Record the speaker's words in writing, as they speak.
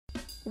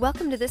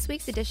Welcome to this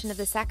week's edition of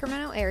the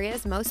Sacramento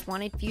area's most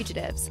wanted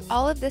fugitives.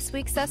 All of this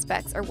week's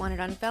suspects are wanted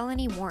on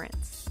felony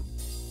warrants.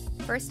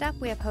 First up,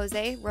 we have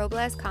Jose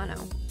Robles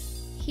Cano.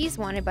 He's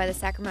wanted by the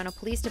Sacramento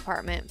Police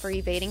Department for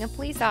evading a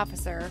police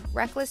officer,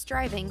 reckless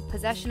driving,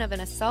 possession of an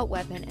assault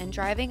weapon, and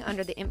driving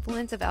under the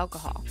influence of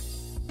alcohol.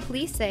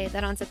 Police say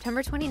that on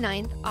September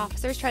 29th,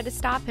 officers tried to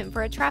stop him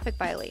for a traffic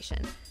violation,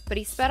 but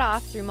he sped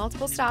off through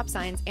multiple stop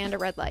signs and a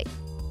red light.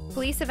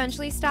 Police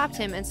eventually stopped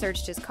him and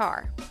searched his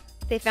car.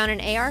 They found an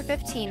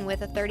AR-15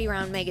 with a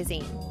 30-round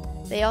magazine.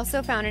 They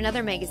also found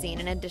another magazine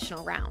and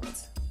additional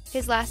rounds.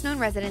 His last known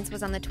residence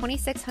was on the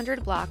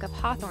 2600 block of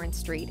Hawthorne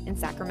Street in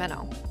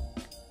Sacramento.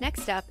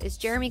 Next up is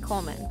Jeremy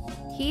Coleman.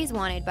 He's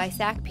wanted by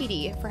Sac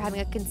PD for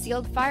having a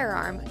concealed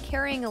firearm,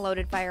 carrying a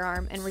loaded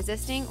firearm, and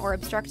resisting or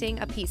obstructing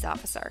a peace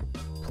officer.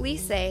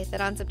 Police say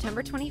that on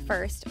September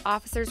 21st,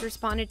 officers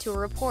responded to a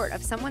report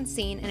of someone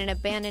seen in an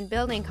abandoned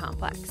building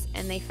complex,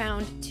 and they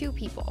found two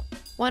people,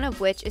 one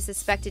of which is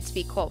suspected to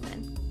be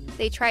Coleman.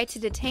 They tried to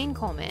detain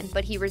Coleman,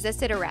 but he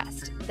resisted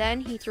arrest.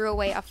 Then he threw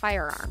away a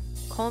firearm.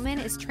 Coleman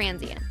is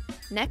transient.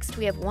 Next,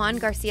 we have Juan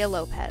Garcia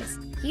Lopez.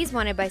 He's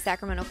wanted by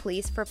Sacramento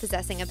police for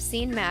possessing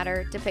obscene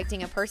matter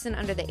depicting a person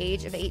under the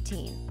age of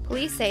 18.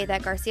 Police say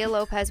that Garcia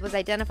Lopez was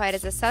identified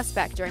as a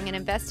suspect during an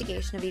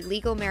investigation of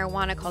illegal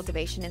marijuana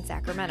cultivation in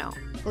Sacramento.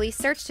 Police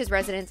searched his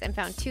residence and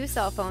found 2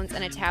 cell phones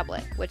and a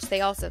tablet, which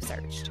they also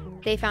searched.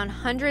 They found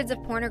hundreds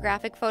of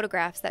pornographic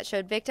photographs that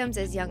showed victims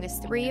as young as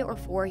 3 or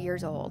 4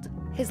 years old.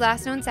 His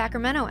last known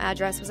Sacramento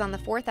address was on the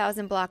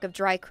 4000 block of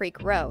Dry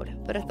Creek Road,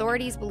 but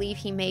authorities believe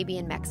he may be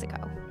in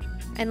Mexico.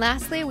 And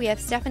lastly, we have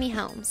Stephanie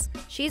Helms.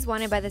 She's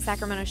wanted by the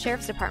Sacramento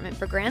Sheriff's Department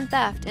for grand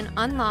theft and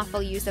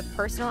unlawful use of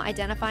personal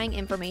identifying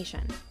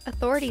information.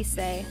 Authorities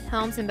say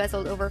Helms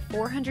embezzled over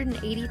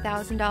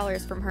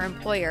 $480,000 from her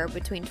employer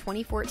between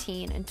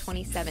 2014 and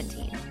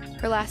 2017.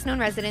 Her last known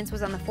residence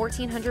was on the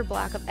 1400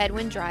 block of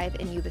Edwin Drive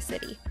in Yuba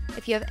City.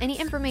 If you have any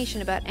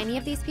information about any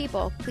of these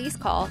people, please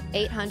call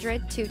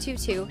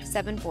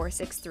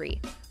 800-222-7463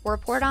 or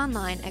report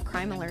online at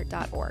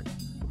crimealert.org.